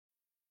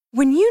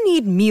When you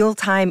need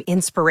mealtime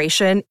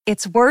inspiration,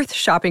 it's worth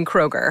shopping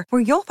Kroger,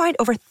 where you'll find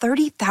over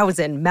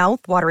 30,000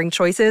 mouth-watering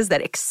choices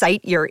that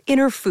excite your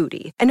inner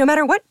foodie. And no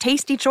matter what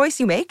tasty choice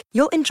you make,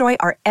 you'll enjoy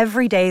our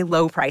everyday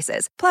low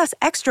prices, plus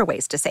extra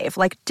ways to save,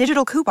 like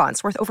digital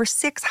coupons worth over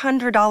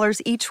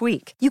 $600 each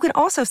week. You can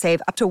also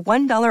save up to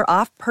 $1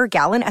 off per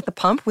gallon at the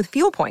pump with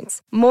fuel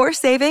points. More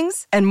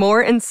savings and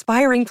more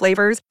inspiring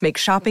flavors make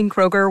shopping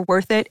Kroger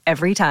worth it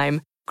every time.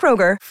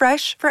 Kroger,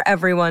 fresh for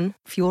everyone.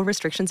 Fuel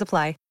restrictions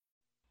apply.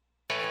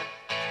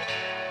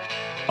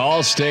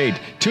 All-State,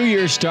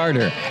 2-year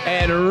starter,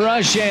 and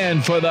rush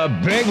in for the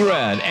Big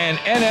Red and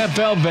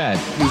NFL vet.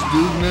 Is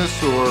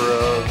Dudeness or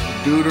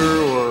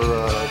Duder or,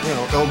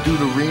 El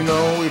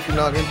Duderino if you're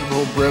not into the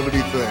whole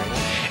brevity thing.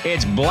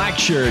 It's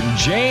Blackshirt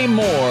Jay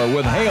Moore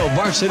with Hail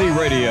Varsity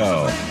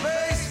Radio.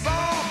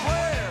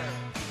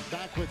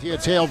 Back with you,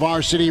 it's Hail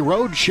Varsity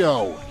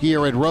Roadshow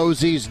here at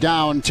Rosie's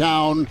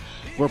downtown.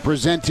 We're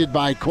presented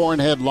by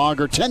Cornhead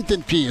Lager. 10th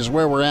and P is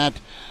where we're at.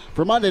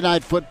 For Monday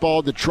Night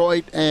Football,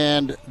 Detroit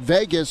and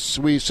Vegas,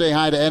 we say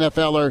hi to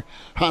NFLer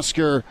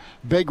Husker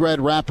Big Red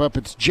wrap-up.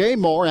 It's Jay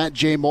Moore at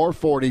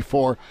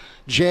JMoore44.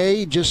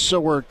 Jay, just so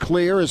we're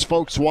clear, as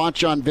folks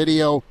watch on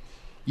video,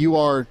 you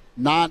are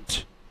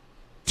not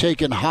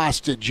taken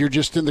hostage. You're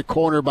just in the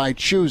corner by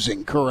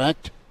choosing,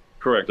 correct?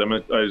 Correct.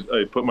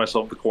 I put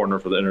myself in the corner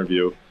for the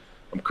interview.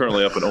 I'm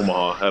currently up in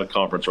Omaha at a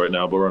conference right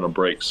now, but we're on a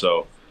break,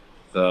 so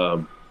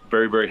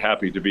very, very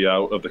happy to be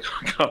out of the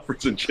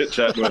conference and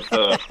chit-chatting with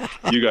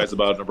you guys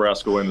about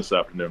Nebraska win this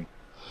afternoon.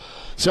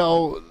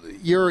 So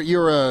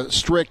you're a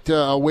strict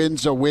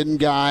win's a win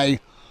guy.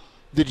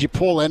 Did you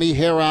pull any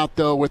hair out,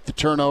 though, with the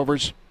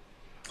turnovers?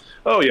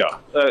 Oh, yeah.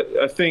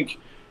 I think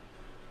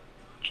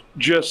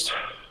just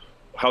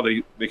how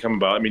they come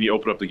about. I mean, you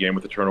open up the game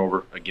with the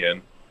turnover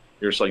again.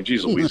 You're just like,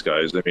 geez Louise,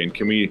 guys. I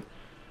mean,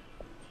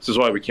 this is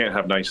why we can't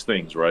have nice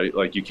things, right?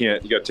 Like, you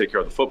got to take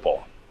care of the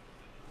football.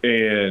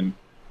 And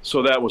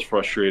so that was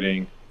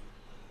frustrating,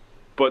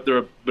 but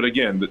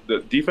again, the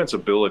defense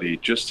ability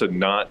just to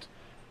not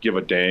give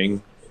a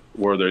dang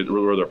where they're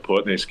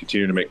put and they just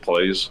continue to make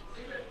plays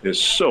is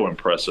so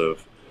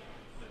impressive.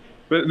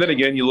 But then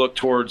again, you look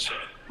towards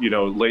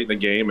late in the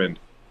game and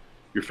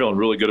you're feeling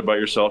really good about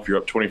yourself. You're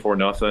up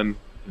 24-0, and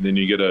then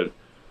you get a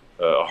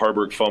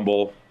Harburg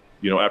fumble.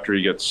 After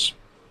he gets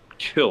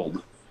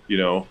killed.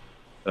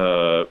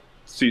 Didn't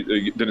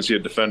see a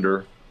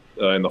defender.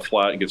 In the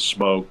flat, gets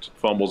smoked,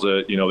 fumbles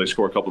it. They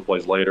score a couple of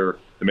plays later.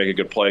 They make a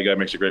good play. Guy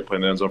makes a great play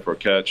in the end zone for a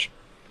catch.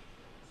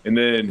 And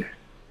then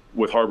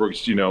with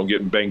Harburg's,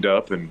 getting banged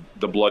up and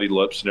the bloody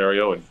lip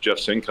scenario, and Jeff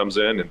Singh comes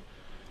in, and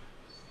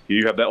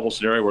you have that whole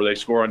scenario where they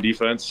score on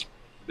defense,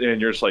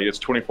 and you're just like, it's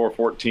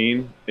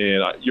 24-14,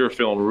 and you're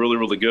feeling really,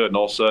 really good. And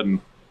all of a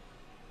sudden,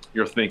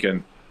 you're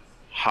thinking,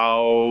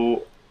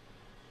 how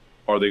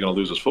are they going to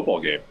lose this football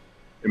game?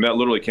 And that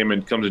literally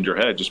comes into your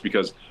head just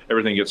because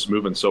everything gets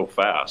moving so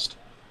fast.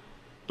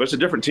 But it's a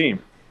different team.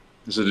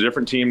 This is a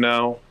different team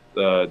now.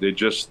 They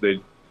just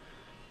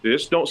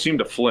don't seem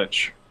to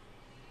flinch.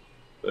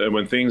 And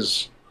when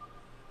things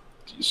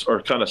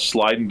are kind of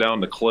sliding down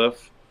the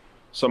cliff,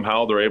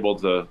 somehow they're able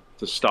to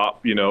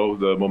stop,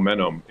 the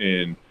momentum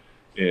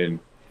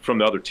from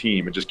the other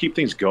team and just keep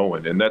things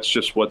going. And that's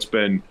just what's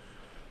been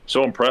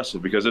so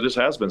impressive, because it just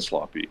has been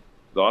sloppy.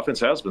 The offense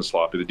has been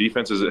sloppy. The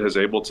defense is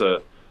able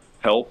to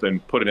help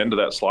and put an end to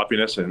that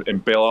sloppiness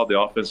and bail out the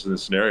offense in the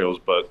scenarios.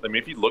 But, I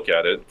mean, if you look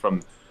at it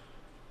from,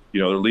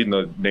 they're leading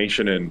the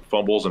nation in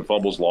fumbles and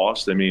fumbles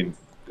lost. I mean,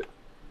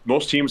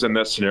 most teams in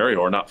that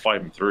scenario are not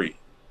 5-3.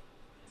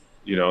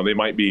 They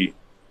might be,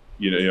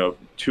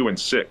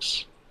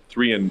 2-6,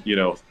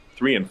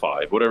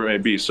 3-5, whatever it may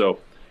be. So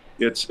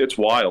it's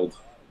wild.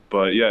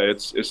 But, yeah,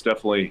 it's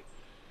definitely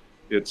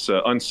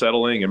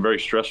unsettling and very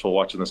stressful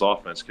watching this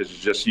offense, because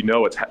it's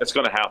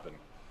going to happen.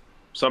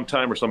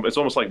 Sometime it's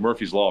almost like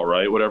Murphy's Law,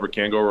 right? Whatever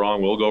can go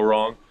wrong will go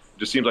wrong. It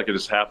just seems like it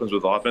just happens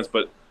with offense,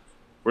 but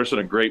we're just in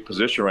a great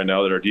position right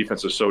now that our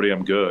defense is so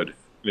damn good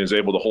and is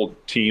able to hold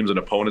teams and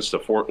opponents to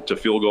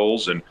field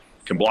goals and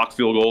can block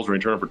field goals and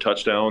return for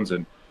touchdowns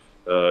and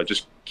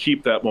just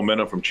keep that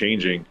momentum from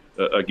changing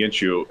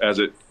against you as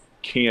it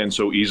can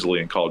so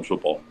easily in college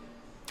football.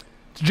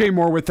 It's Jay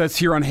Moore with us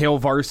here on Hail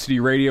Varsity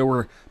Radio.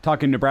 We're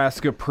talking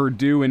Nebraska,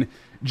 Purdue, and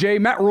Jay,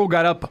 Matt Rule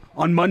got up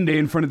on Monday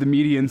in front of the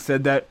media and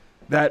said that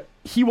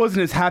he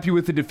wasn't as happy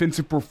with the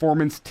defensive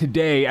performance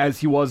today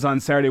as he was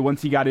on Saturday.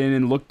 Once he got in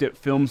and looked at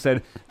film,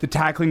 said the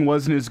tackling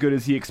wasn't as good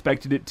as he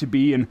expected it to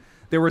be, and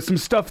there was some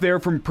stuff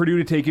there from Purdue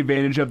to take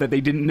advantage of that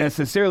they didn't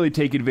necessarily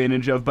take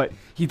advantage of, but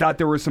he thought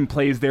there were some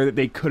plays there that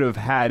they could have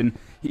had, and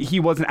he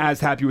wasn't as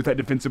happy with that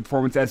defensive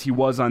performance as he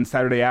was on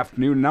Saturday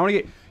afternoon. And I want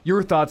to get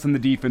your thoughts on the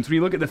defense. When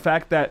you look at the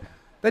fact that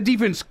that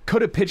defense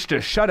could have pitched a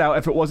shutout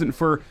if it wasn't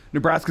for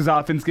Nebraska's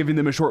offense giving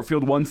them a short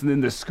field once and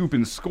then the scoop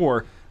and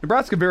score.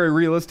 Nebraska very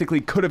realistically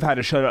could have had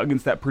a shutout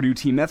against that Purdue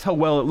team. That's how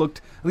well it looked,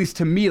 at least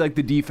to me, like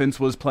the defense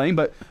was playing.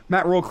 But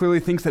Matt Rule clearly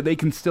thinks that they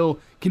can still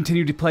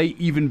continue to play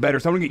even better.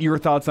 So I want to get your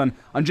thoughts on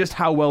just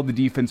how well the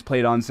defense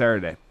played on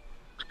Saturday.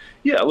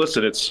 Yeah,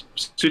 listen, it's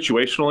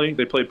situationally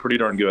they played pretty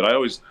darn good.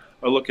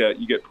 I look at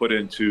you get put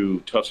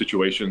into tough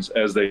situations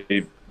as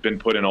they've been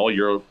put in all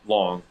year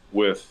long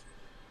with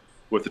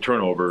the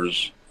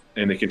turnovers,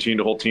 and they continue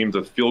to hold teams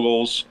to field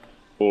goals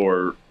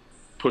or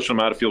push them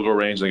out of field goal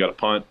range. They got a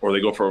punt, or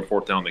they go for a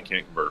fourth down, they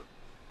can't convert.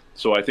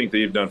 So I think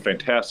they've done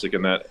fantastic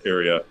in that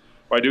area.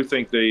 I do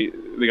think they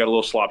got a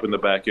little slop in the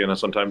back end and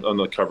sometimes on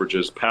the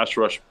coverages. Pass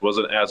rush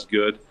wasn't as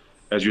good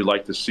as you'd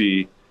like to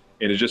see,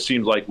 and it just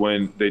seems like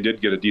when they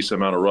did get a decent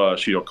amount of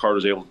rush,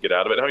 Carter's able to get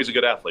out of it. Now he's a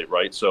good athlete,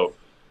 right? So,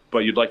 but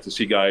you'd like to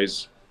see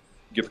guys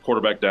get the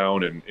quarterback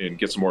down and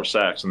get some more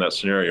sacks in that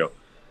scenario.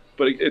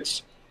 But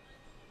it's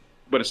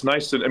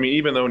nice to,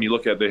 even though when you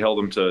look at, they held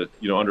them to,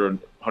 under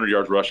 100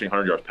 yards rushing,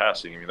 100 yards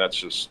passing. That's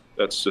just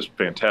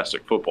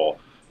fantastic football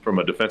from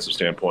a defensive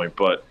standpoint.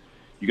 But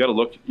you got to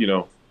look,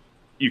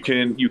 you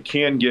can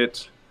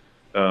get,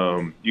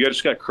 you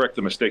just got to correct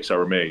the mistakes that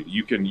were made.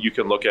 You can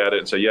look at it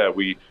and say, yeah,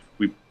 we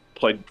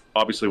played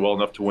obviously well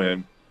enough to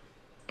win,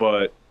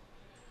 but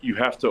you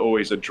have to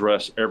always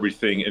address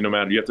everything, and no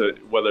matter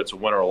whether it's a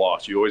win or a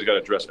loss, you always got to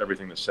address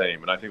everything the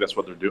same. And I think that's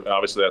what they're doing.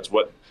 Obviously, that's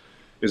what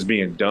is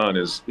being done.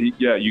 Is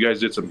yeah, you guys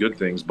did some good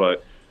things,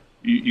 but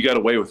you got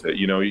away with it.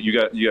 You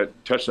got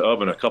touched the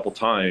oven a couple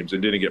times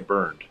and didn't get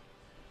burned.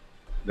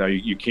 Now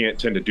you can't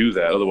tend to do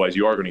that, otherwise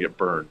you are going to get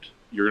burned.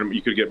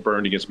 You could get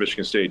burned against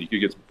Michigan State. You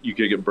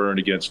could get burned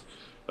against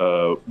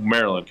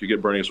Maryland. You could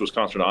get burned against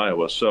Wisconsin or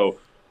Iowa. So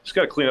just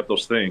got to clean up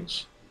those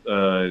things,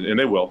 and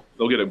they will.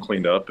 They'll get them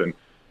cleaned up. And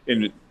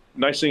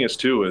nice thing is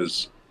too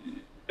is,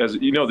 as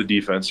the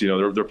defense,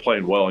 they're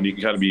playing well, and you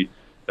can kind of be,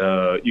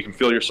 you can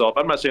feel yourself.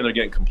 I'm not saying they're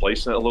getting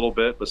complacent a little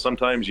bit, but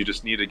sometimes you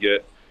just need to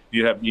get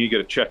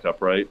a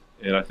checkup, right?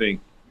 And I think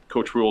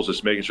Coach Rule's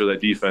just making sure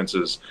that defense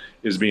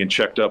is being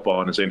checked up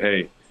on and saying,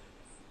 hey,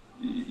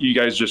 you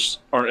guys just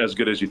aren't as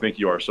good as you think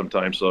you are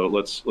sometimes, so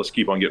let's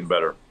keep on getting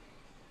better.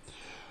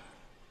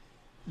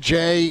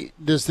 Jay,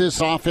 does this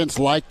offense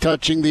like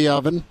touching the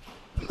oven?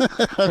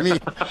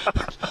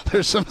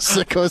 There's some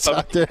sickos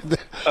out there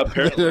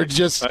that are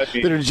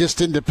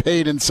just into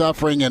pain and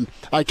suffering, and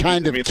I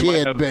kind of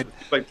kid, but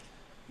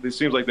it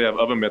seems like they have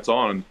oven mitts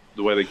on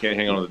the way they can't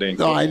hang on to the dang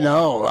football. I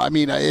know.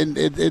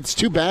 It's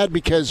too bad,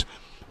 because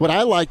what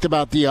I liked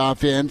about the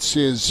offense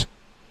is,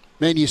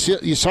 man, you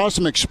saw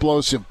some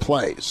explosive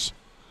plays.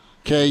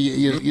 Okay,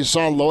 you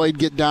saw Lloyd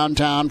get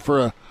downtown for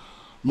a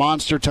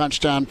monster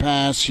touchdown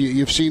pass.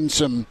 You've seen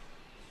some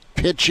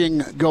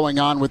pitching going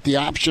on with the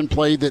option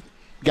play that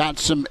got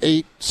some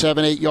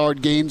 7, 8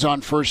 yard gains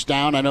on first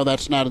down. I know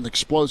that's not an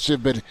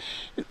explosive, but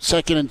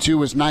 2nd and 2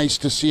 was nice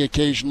to see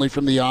occasionally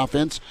from the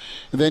offense.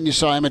 And then you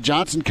saw Emmett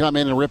Johnson come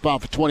in and rip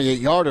off a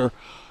 28-yarder.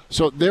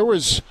 So their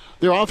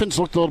offense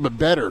looked a little bit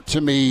better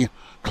to me,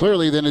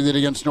 clearly, than it did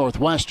against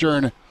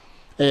Northwestern.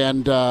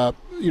 And,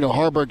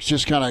 Harburg's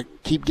just kind of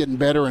keep getting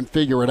better and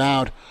figure it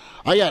out.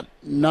 I got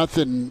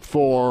nothing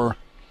for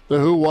the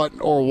who, what,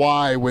 or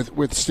why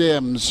with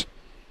Sims.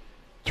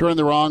 Turn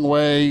the wrong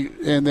way,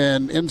 and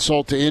then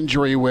insult to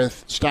injury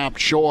with stopped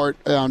short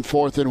on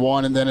 4th and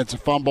 1, and then it's a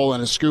fumble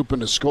and a scoop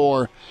and a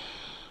score.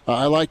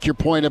 I like your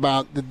point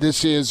about that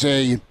this is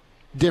a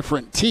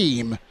different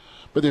team,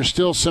 but there's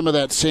still some of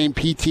that same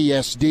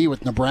PTSD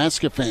with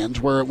Nebraska fans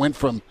where it went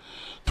from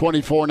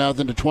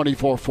 24-0 to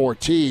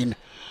 24-14.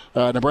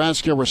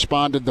 Nebraska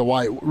responded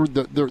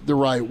the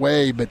right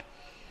way, but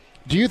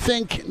do you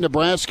think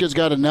Nebraska's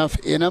got enough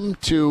in them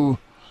to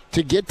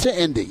get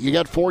to Indy? You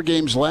got 4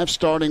 games left,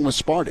 starting with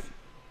Sparty.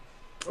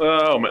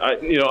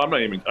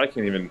 I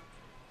can't even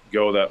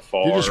go that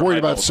far. You're just worried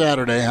about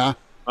Saturday, huh?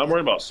 I'm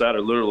worried about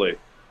Saturday. Literally,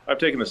 I've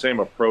taken the same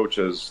approach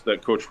as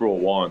that Coach Rule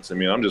wants.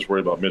 I'm just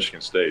worried about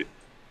Michigan State.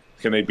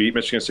 Can they beat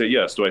Michigan State?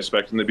 Yes. Do I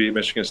expect them to beat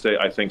Michigan State?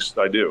 I think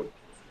I do,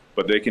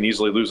 but they can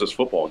easily lose this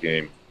football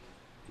game.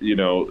 You'd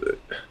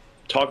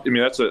have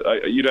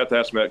to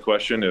ask me that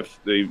question if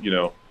they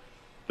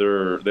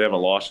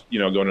haven't lost,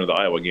 going into the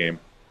Iowa game.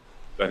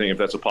 I think if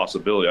that's a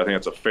possibility, I think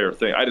that's a fair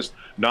thing.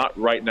 Not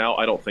right now,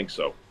 I don't think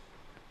so.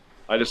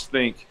 I just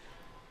think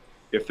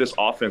if this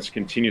offense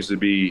continues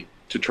to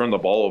turn the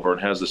ball over and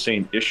has the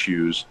same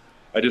issues,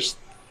 it's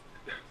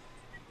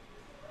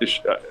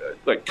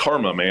like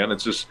karma, man.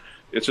 It's just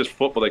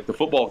football. Like the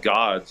football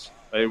gods,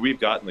 we've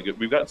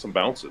gotten some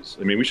bounces.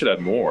 We should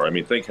have more.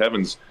 Thank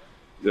heavens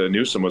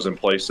Newsom was in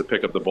place to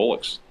pick up the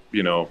Bullocks,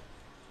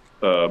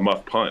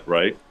 muff punt,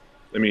 right?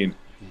 You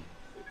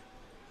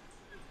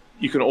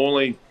can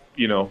only,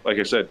 like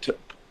I said,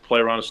 play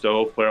around a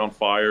stove, play on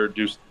fire,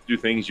 do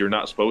things you're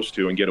not supposed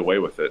to and get away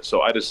with it.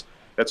 So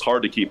that's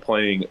hard to keep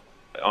playing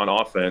on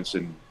offense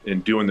and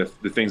doing the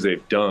things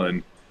they've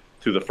done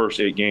through the first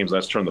 8 games.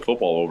 Let's turn the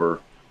football over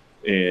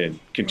and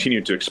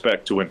continue to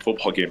expect to win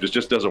football games. It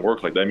just doesn't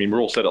work like that.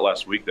 Rule said it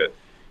last week that,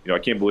 I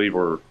can't believe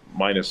we're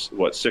minus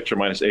 6 or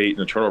minus 8 in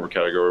the turnover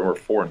category, and we're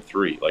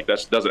 4-3. Like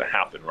that doesn't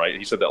happen, right?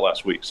 He said that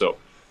last week. So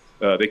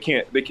they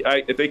can't.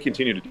 If they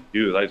continue to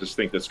do this, I just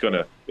think it's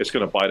gonna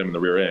bite them in the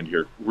rear end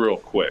here real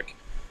quick.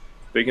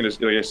 They can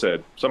just, like I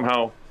said,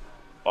 somehow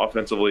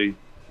offensively,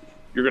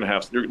 they're gonna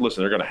have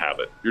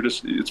it.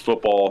 It's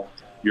football.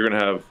 you're going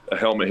to have a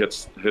helmet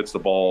hits the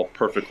ball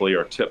perfectly,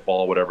 or tip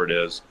ball, whatever it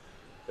is.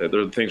 There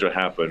are things that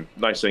happen.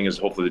 Nice thing is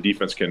hopefully the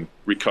defense can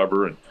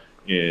recover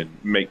and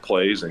make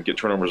plays and get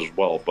turnovers as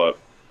well. But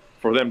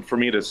for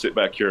me to sit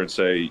back here and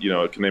say,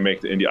 can they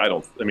make the Indy?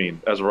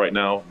 As of right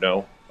now,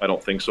 no, I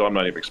don't think so. I'm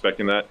not even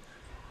expecting that.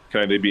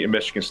 Can they beat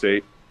Michigan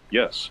State?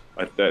 Yes,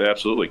 that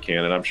absolutely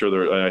can, and I'm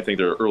sure I think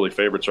they're early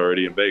favorites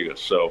already in Vegas.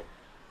 So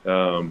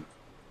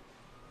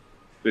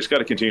they just got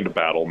to continue to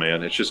battle,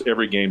 man. It's just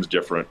every game's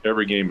different.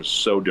 Every game is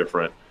so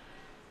different.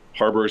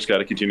 Harburg's got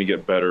to continue to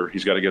get better.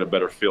 He's got to get a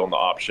better feel on the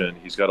option.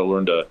 He's got to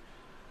learn to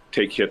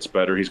take hits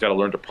better. He's got to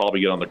learn to probably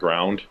get on the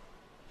ground,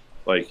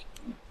 like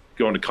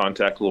go into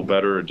contact a little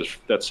better, and just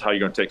that's how you're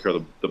going to take care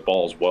of the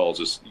ball as well. Is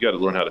just you got to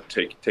learn how to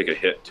take a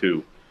hit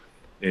too,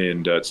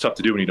 and it's tough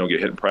to do when you don't get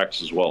hit in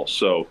practice as well.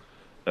 So.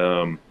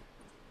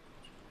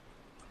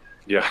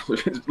 Yeah,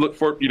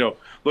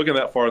 looking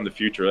that far in the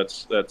future,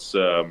 that's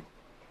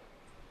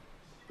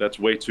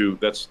way too.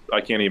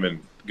 I can't even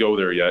go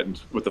there yet.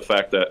 And with the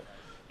fact that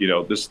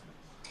this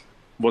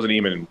wasn't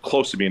even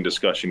close to being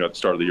discussed, at the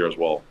start of the year as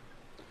well.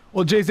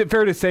 Well, Jay, is it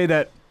fair to say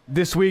that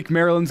this week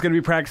Maryland's going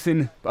to be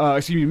practicing?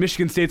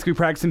 Michigan State's going to be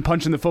practicing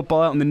punching the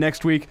football out, and the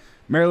next week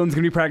Maryland's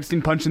going to be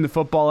practicing punching the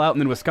football out,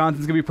 and then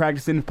Wisconsin's going to be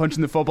practicing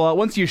punching the football out.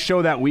 Once you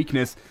show that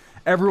weakness,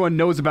 everyone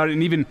knows about it,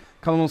 and even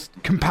almost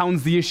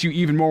compounds the issue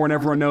even more when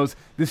everyone knows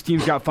this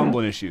team's got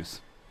fumbling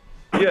issues.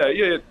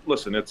 Yeah.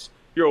 Listen,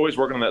 you're always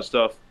working on that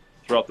stuff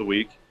throughout the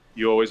week.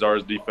 You always are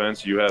as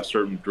defense. You have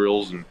certain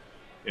drills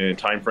and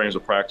time frames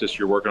of practice.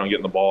 You're working on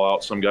getting the ball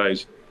out. Some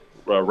guys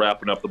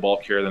wrapping up the ball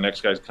carrier. The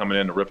next guy's coming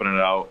in and ripping it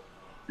out.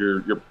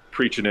 You're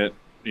preaching it,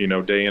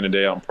 day in and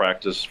day out in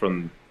practice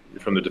from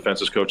the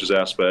defensive coach's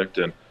aspect.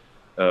 And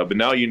but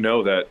now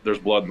that there's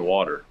blood in the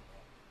water.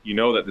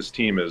 That this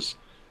team has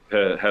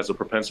a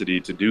propensity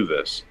to do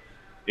this,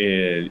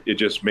 and it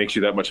just makes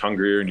you that much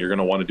hungrier, and you're going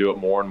to want to do it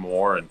more and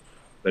more, and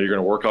then you're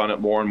going to work on it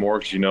more and more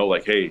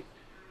because hey,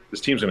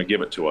 this team's going to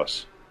give it to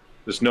us.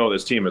 This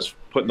team is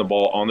putting the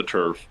ball on the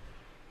turf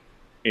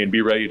and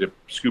be ready to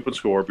scoop and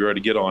score, be ready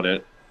to get on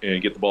it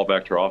and get the ball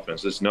back to our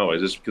offense.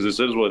 Because this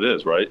is what it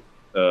is, right?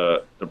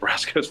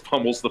 Nebraska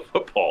fumbles the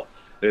football.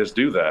 They just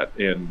do that,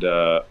 and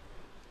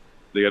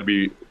they got to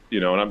be,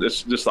 and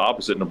it's just the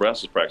opposite in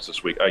Nebraska's practice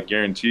this week. I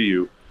guarantee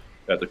you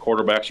that the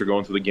quarterbacks are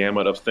going through the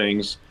gamut of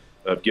things,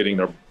 of getting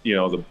their,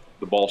 the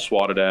ball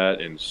swatted at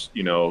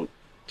and,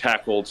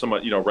 tackled,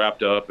 somewhat,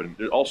 wrapped up, and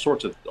all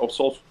sorts of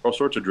drills are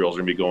going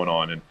to be going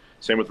on. And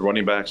same with the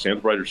running backs, same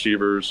with wide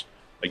receivers.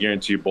 I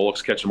guarantee you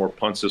Bullock's catching more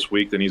punts this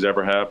week than he's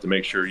ever have to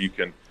make sure you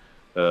can,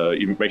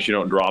 even make sure you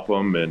don't drop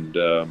them,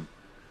 and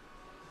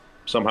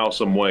somehow,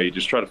 some way,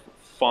 just try to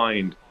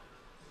find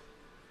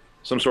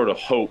some sort of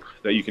hope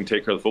that you can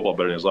take care of the football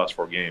better in his last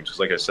 4 games. Because,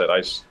 like I said,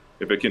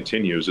 if it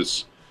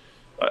continues,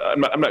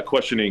 I'm not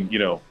questioning,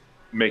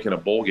 making a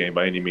bowl game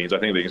by any means. I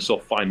think they can still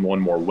find one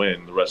more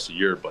win the rest of the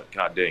year. But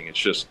god dang, it's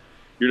just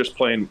you're just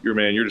playing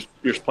you're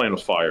just playing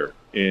with fire,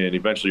 and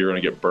eventually you're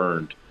going to get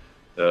burned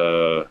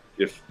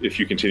if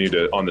you continue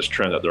on this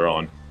trend that they're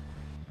on.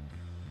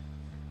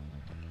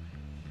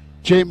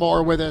 Jay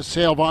Moore with us,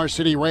 Hail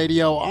Varsity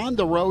Radio, on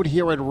the road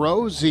here at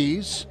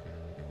Rosie's,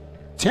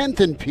 10th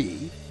and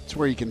P. It's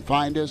where you can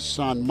find us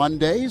on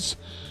Mondays.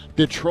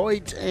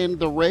 Detroit and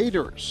the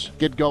Raiders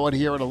get going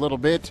here in a little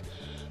bit.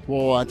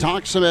 We'll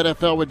talk some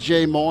NFL with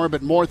Jay Moore,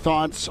 but more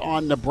thoughts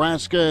on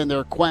Nebraska and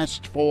their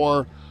quest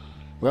for,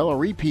 a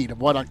repeat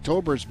of what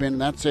October's been,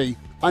 and that's a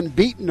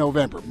unbeaten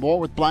November. More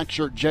with Black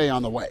Shirt Jay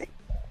on the way.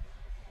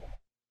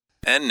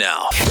 And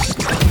now,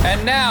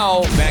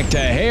 back to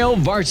Hail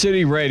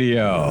Varsity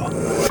Radio.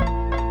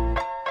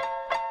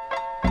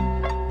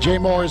 Jay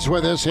Moore is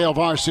with us, Hail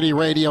Varsity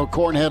Radio.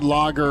 Cornhead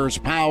Loggers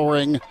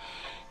powering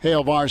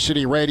Hail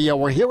Varsity Radio.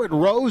 We're here at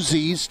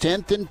Rosie's,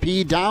 10th and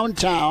P,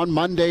 downtown,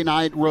 Monday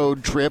night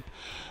road trip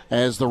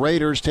as the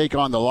Raiders take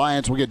on the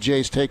Lions. We'll get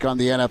Jay's take on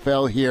the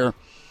NFL here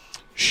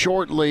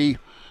shortly.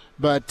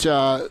 But,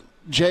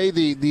 Jay,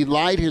 the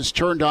light has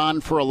turned on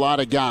for a lot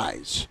of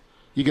guys.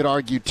 You could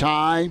argue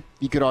Ty,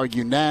 you could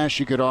argue Nash,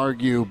 you could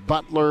argue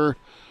Butler,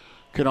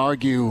 you could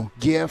argue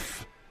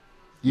Giff,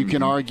 you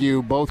can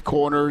argue both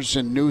corners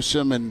and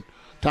Newsome and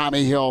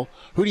Tommy Hill.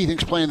 Who do you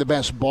think's playing the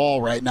best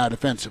ball right now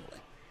defensively?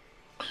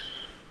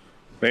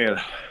 Man,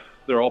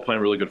 they're all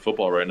playing really good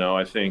football right now.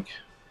 I think,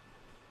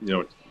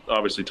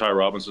 obviously Ty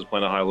Robinson's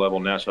playing at a high level.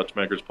 Nash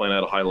Hutchmaker's playing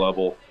at a high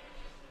level.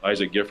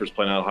 Isaac Giffords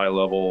playing at a high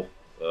level.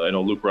 I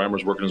know Luke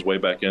Reimer's working his way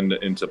back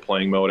into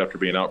playing mode after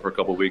being out for a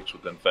couple of weeks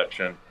with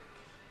infection.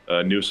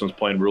 Newsome's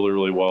playing really,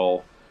 really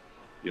well.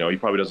 He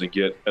probably doesn't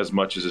get as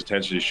much as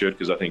attention he should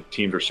because I think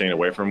teams are staying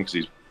away from him because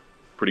he's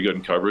pretty good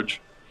in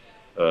coverage.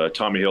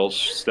 Tommy Hill's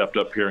stepped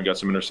up here and got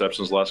some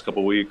interceptions the last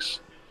couple of weeks.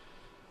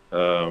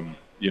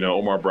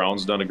 Omar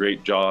Brown's done a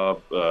great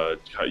job.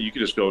 You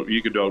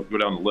could go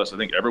down the list. I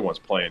think everyone's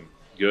playing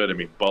good. I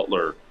mean,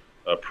 Butler,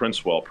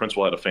 Princewell.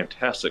 Princewell had a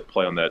fantastic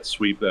play on that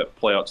sweep, that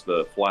play out to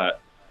the flat,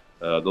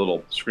 the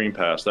little screen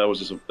pass. That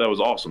was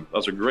awesome. That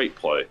was a great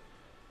play.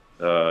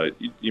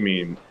 You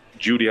mean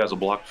Judy has a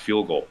blocked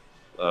field goal.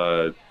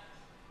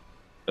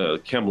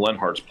 Kim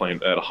Lenhart's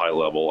playing at a high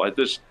level.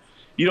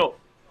 You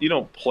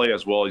don't play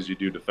as well as you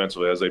do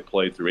defensively as they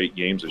played through 8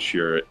 games this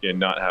year and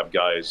not have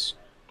guys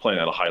playing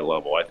at a high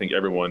level. I think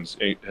everyone's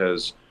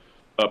has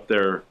up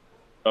their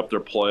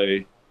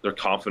play. Their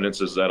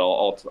confidence is at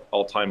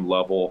all-time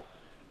level,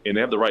 and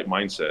they have the right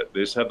mindset.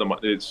 They just have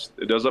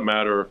it doesn't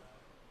matter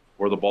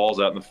where the ball's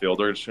at in the field.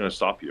 They're just going to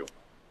stop you,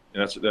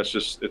 and that's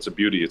just it's a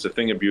beauty. It's a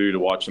thing of beauty to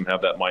watch them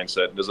have that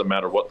mindset. It doesn't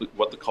matter what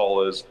the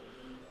call is,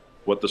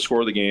 what the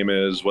score of the game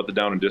is, what the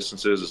down and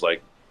distance is. It's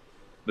like,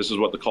 this is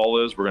what the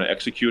call is. We're going to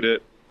execute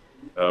it.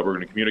 We're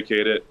going to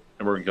communicate it,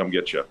 and we're going to come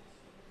get you.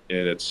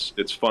 And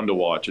it's fun to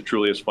watch. It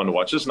truly is fun to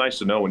watch. It's just nice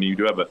to know when you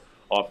do have an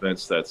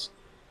offense that's,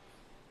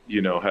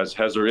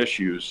 has their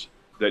issues,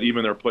 that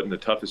even they're put in the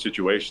toughest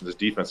situations, this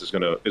defense is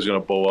gonna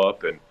bow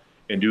up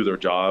and do their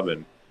job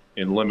and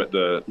limit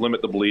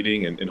the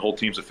bleeding and hold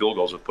teams to field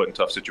goals if put in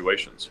tough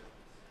situations.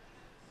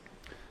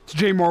 It's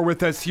Jay Moore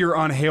with us here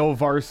on Hail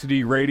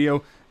Varsity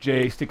Radio.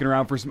 Jay sticking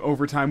around for some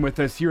overtime with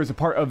us here as a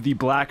part of the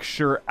Black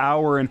Shirt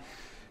Hour. And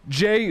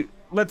Jay,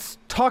 let's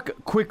talk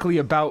quickly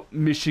about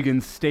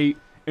Michigan State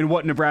and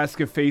what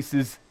Nebraska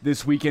faces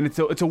this weekend.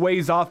 It's a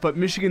ways off, but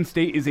Michigan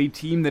State is a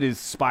team that is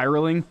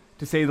spiraling,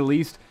 to say the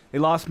least. They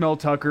lost Mel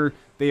Tucker.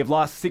 They have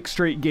lost 6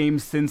 straight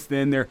games since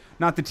then. They're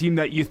not the team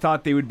that you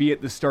thought they would be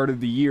at the start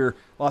of the year.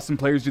 Lost some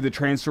players through the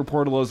transfer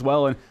portal as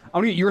well. And I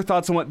want to get your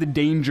thoughts on what the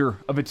danger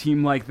of a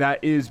team like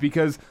that is,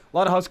 because a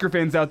lot of Husker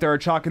fans out there are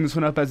chalking this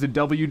one up as a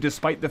W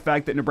despite the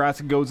fact that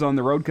Nebraska goes on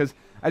the road, because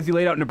as you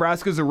laid out,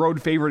 Nebraska's a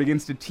road favorite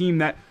against a team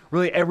that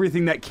really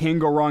everything that can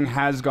go wrong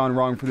has gone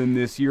wrong for them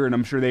this year, and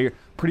I'm sure they're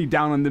pretty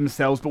down on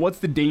themselves. But what's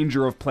the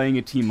danger of playing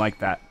a team like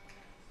that?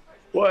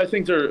 Well, I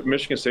think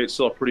Michigan State's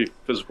still a pretty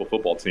physical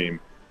football team.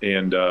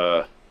 And,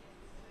 I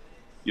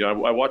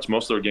watched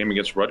most of their game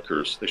against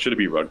Rutgers. They should have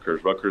beat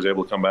Rutgers. Rutgers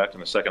able to come back in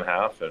the second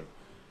half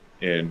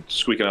and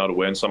squeaking out a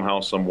win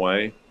somehow, some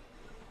way.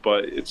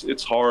 But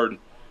it's hard.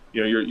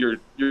 You're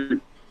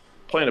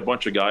playing a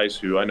bunch of guys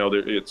who I know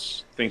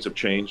things have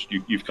changed.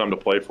 You've come to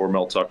play for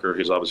Mel Tucker.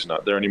 He's obviously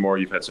not there anymore.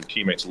 You've had some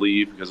teammates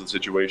leave because of the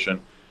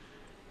situation.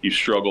 You've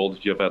struggled.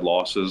 You've had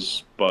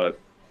losses. But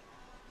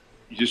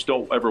you just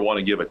don't ever want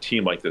to give a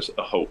team like this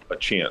a hope, a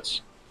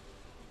chance.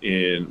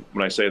 And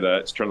when I say that,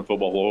 it's turn the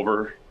football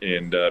over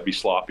and be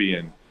sloppy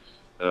and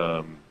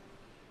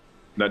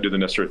not do the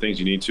necessary things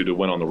you need to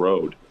win on the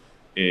road.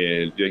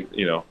 And,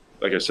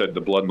 like I said,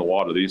 the blood in the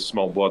water, these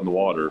smell blood in the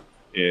water,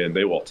 and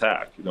they will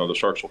attack. The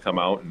Sharks will come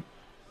out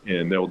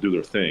and they'll do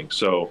their thing.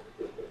 So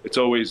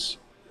you always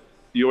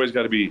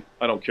got to be,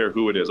 I don't care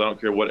who it is. I don't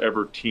care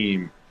whatever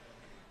team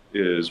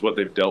is, what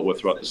they've dealt with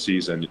throughout the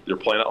season. They're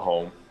playing at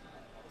home.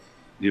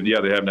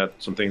 Yeah, they haven't had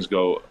some things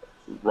go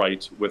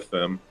right with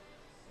them,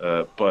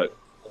 but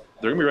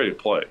they're gonna be ready to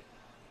play.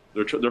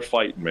 They're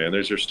fighting, man.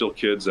 There's still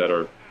kids that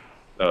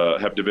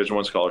have Division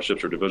I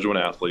scholarships or Division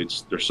I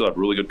athletes. They still have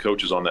really good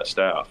coaches on that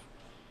staff,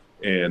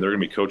 and they're gonna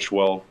be coached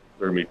well.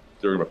 They're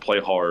gonna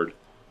play hard.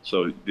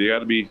 So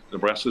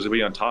Nebraska's gonna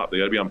be on top. They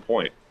got to be on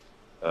point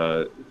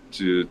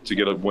to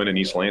get a win in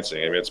East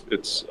Lansing. I mean,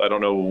 it's I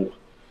don't know.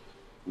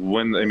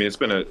 It's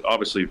been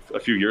obviously a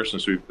few years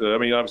since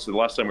obviously the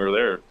last time we were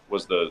there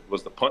was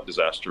the punt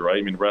disaster,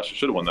 right? Nebraska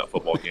should have won that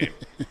football game.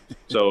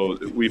 So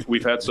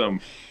we've had some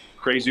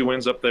crazy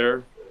wins up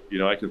there.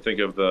 I can think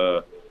of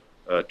the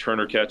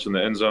Turner catch in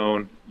the end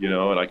zone,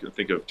 and I can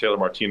think of Taylor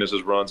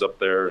Martinez's runs up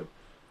there.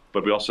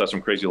 But we also had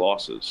some crazy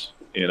losses,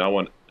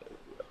 and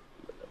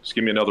just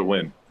give me another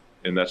win.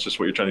 And that's just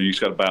what you're trying to do. You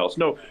just got to battle.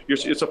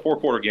 It's a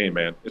 4-quarter game,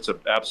 man. It's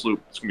going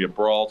to be a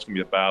brawl. It's going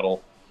to be a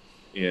battle.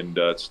 And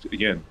it's,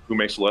 again, who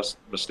makes less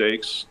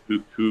mistakes,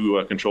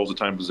 who controls the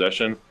time of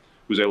possession,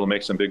 who's able to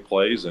make some big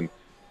plays and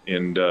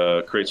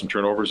create some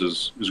turnovers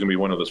is who's going to be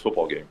winning this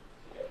football game.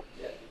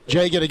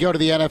 Jay, going to go to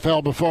the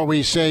NFL before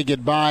we say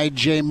goodbye.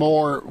 Jay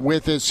Moore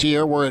with us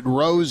here. We're at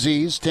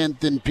Rosie's,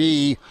 10th and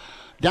P,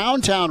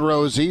 downtown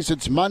Rosie's.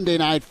 It's Monday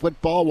Night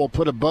Football. We'll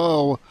put a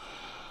bow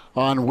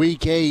on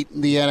Week 8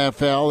 in the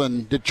NFL,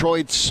 and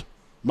Detroit's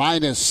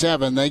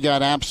 -7. They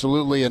got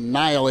absolutely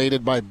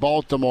annihilated by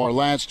Baltimore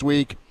last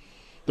week.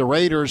 The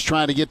Raiders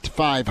trying to get to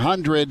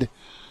 500.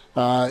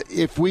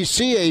 If we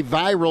see a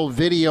viral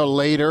video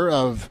later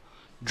of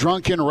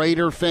drunken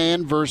Raider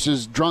fan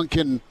versus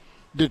drunken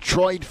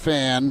Detroit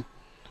fan,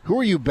 who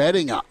are you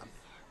betting on?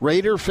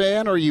 Raider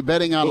fan, or are you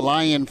betting on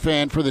Lion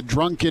fan for the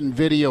drunken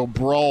video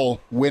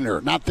brawl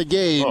winner? Not the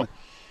game,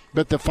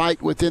 but the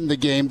fight within the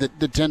game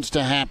that tends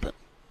to happen.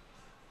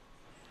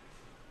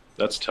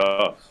 That's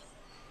tough.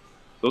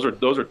 Those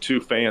are two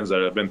fans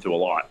that have been through a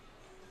lot.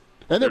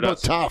 And they're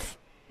both tough.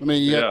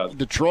 You got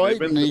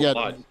Detroit, and you got a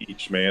lot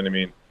each, man.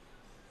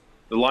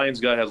 The Lions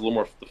guy has a little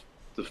more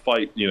to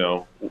fight,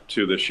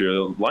 to this year.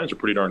 The Lions are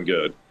pretty darn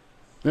good.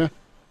 Yeah.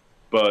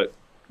 But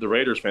the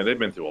Raiders fan, they've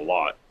been through a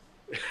lot.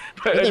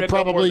 They've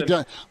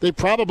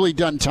probably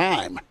done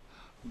time.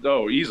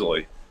 Oh,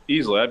 easily.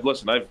 We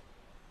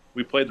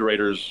played the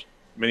Raiders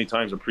many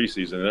times in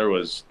preseason. And there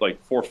was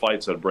like 4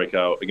 fights that would break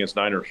out against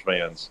Niners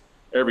fans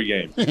every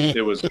game.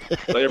 It was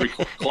like every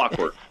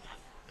clockwork.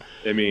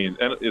 And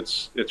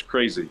it's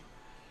crazy.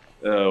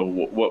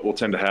 what will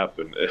tend to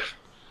happen.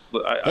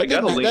 I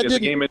got to link. Is the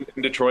game in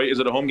Detroit? Is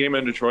it a home game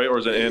in Detroit, or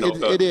is it in?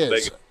 It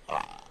is.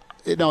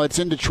 It's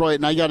in Detroit,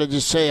 and I got to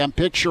just say, I'm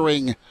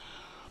picturing,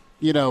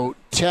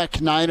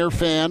 Tech Niner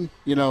fan,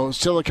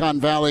 Silicon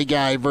Valley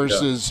guy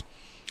versus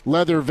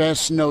leather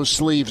vest, no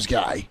sleeves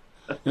guy,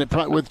 and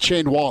with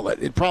chain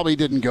wallet. It probably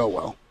didn't go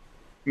well.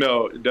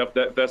 No,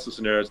 that's the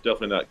scenario. It's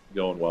definitely not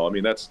going well. I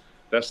mean, that's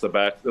the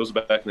back. Those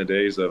back in the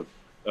days of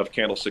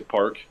Candlestick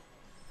Park,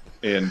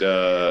 and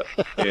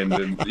in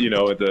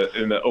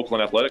the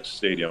Oakland Athletics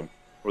Stadium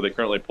where they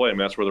currently play. I mean,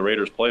 that's where the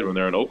Raiders played when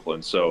they're in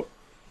Oakland. So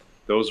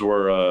those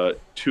were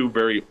two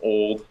very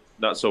old,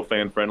 not so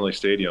fan-friendly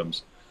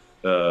stadiums.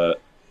 That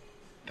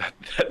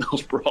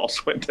those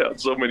brawls went down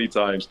so many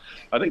times.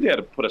 I think they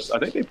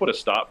put a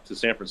stop to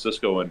San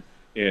Francisco and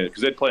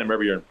because they'd play them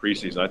every year in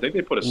preseason. I think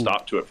they put a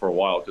stop to it for a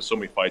while because so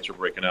many fights were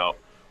breaking out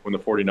when the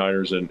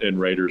 49ers and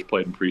Raiders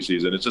played in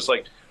preseason. It's just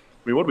like, I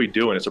mean, what are we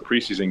doing? It's a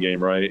preseason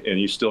game, right? And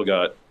you still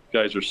got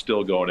guys are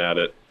still going at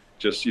it,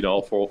 just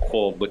all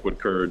full of liquid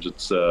courage.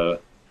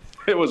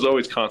 It was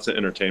always constant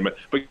entertainment.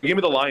 But give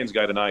me the Lions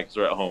guy tonight because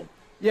they're at home.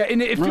 Yeah,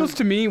 and it feels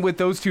to me with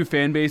those two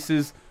fan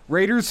bases,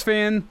 Raiders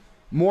fan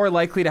more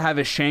likely to have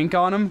a shank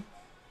on him,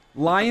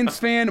 Lions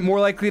fan more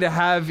likely to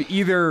have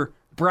either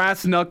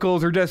brass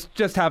knuckles or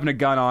just having a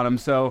gun on him.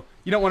 So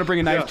you don't want to bring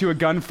a knife to a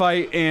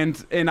gunfight,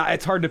 and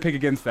it's hard to pick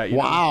against that.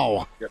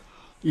 Wow. Yeah.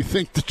 You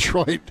think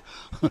Detroit,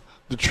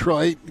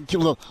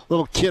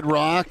 little Kid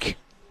Rock?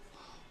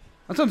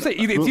 That's what I'm saying.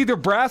 It's either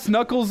brass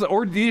knuckles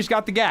or you just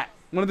got the gat.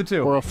 One of the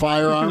two. Or a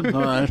firearm.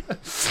 All right.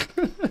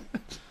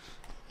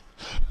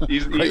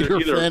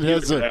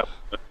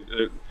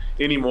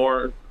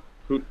 Anymore,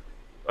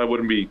 I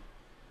wouldn't be,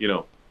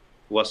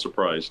 less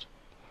surprised.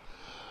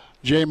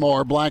 Jay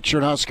Moore,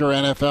 Blackshirt Husker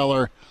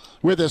NFLer,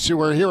 with us, who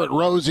are here at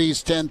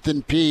Rosie's 10th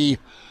and P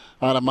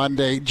on a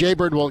Monday.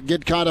 Jaybird will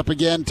get caught up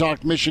again,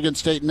 talk Michigan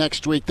State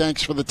next week.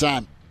 Thanks for the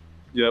time.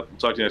 Yep,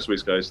 talk to you next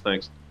week, guys.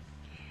 Thanks.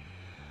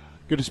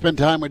 Good to spend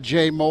time with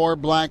Jay Moore,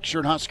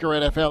 Blackshirt Husker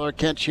NFLer.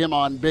 Catch him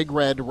on Big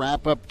Red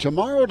Wrap-Up.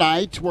 Tomorrow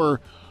night, we're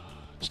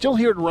still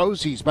here at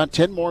Rosie's. About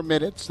 10 more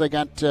minutes. They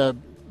got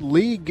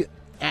league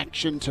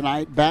action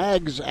tonight,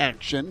 bags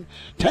action.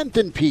 10th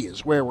and P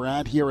is where we're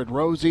at here at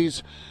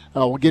Rosie's.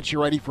 We'll get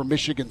you ready for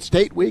Michigan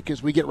State week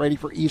as we get ready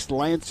for East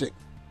Lansing